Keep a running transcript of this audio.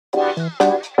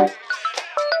I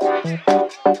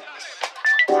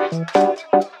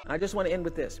just want to end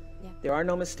with this. Yeah. There are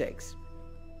no mistakes.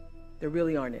 There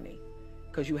really aren't any,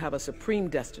 because you have a supreme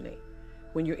destiny.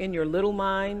 When you're in your little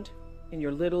mind, in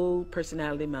your little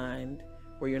personality mind,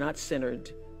 where you're not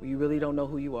centered, where you really don't know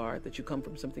who you are, that you come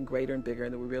from something greater and bigger,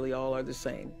 and that we really all are the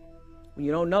same. When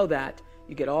you don't know that,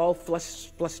 you get all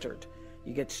flustered.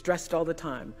 You get stressed all the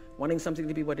time, wanting something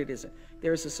to be what it isn't.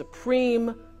 There is a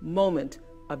supreme moment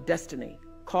of destiny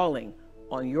calling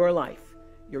on your life.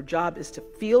 Your job is to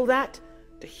feel that,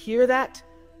 to hear that,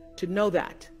 to know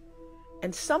that.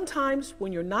 And sometimes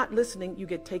when you're not listening, you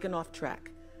get taken off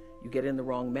track. You get in the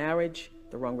wrong marriage,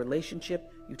 the wrong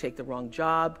relationship, you take the wrong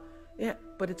job. Yeah,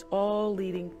 but it's all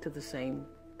leading to the same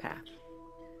path.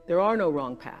 There are no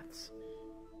wrong paths.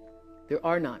 There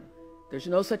are none. There's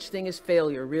no such thing as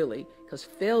failure, really, because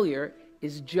failure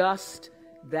is just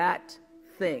that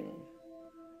thing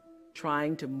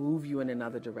trying to move you in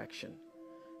another direction.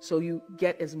 So you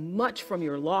get as much from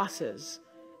your losses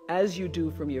as you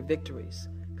do from your victories,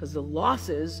 because the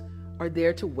losses are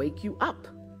there to wake you up.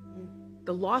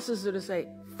 The losses are to say,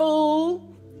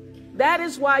 fool, that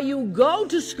is why you go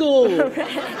to school.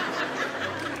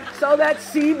 So that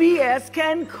CBS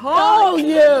can call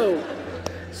you.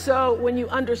 So when you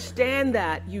understand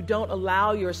that, you don't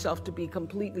allow yourself to be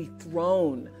completely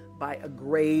thrown by a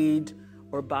grade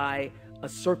or by a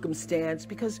circumstance,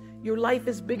 because your life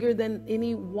is bigger than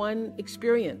any one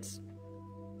experience.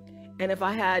 And if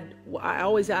I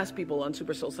always ask people on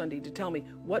Super Soul Sunday to tell me,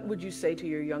 what would you say to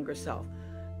your younger self?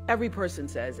 Every person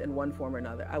says in one form or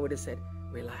another, I would have said,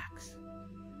 relax,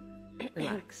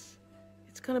 relax.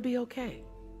 It's going to be okay.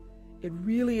 It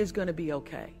really is going to be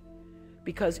okay.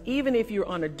 Because even if you're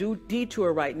on a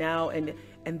detour right now, and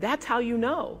that's how you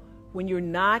know when you're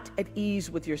not at ease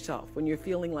with yourself, when you're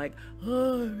feeling like,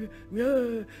 oh,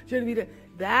 yeah, shouldn't be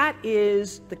that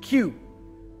is the cue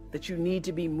that you need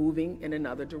to be moving in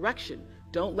another direction.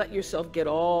 Don't let yourself get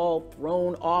all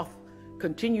thrown off,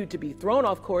 continue to be thrown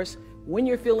off course. When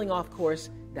you're feeling off course,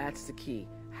 that's the key.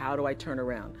 How do I turn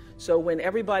around? So when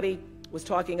everybody was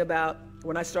talking about,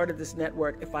 when I started this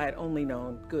network, if I had only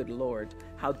known, good Lord,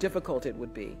 how difficult it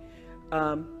would be.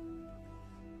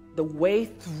 The way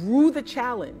through the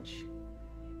challenge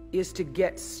is to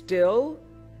get still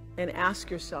and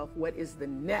ask yourself, what is the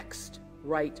next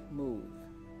right move?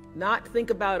 Not think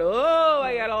about, oh,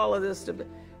 I got all of this.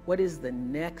 What is the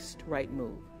next right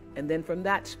move? And then from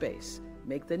that space,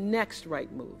 make the next right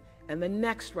move and the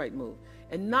next right move.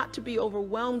 And not to be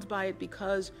overwhelmed by it,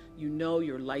 because you know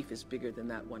your life is bigger than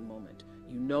that one moment.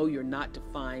 You know you're not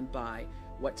defined by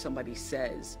what somebody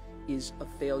says is a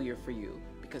failure for you,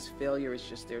 because failure is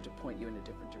just there to point you in a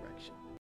different direction.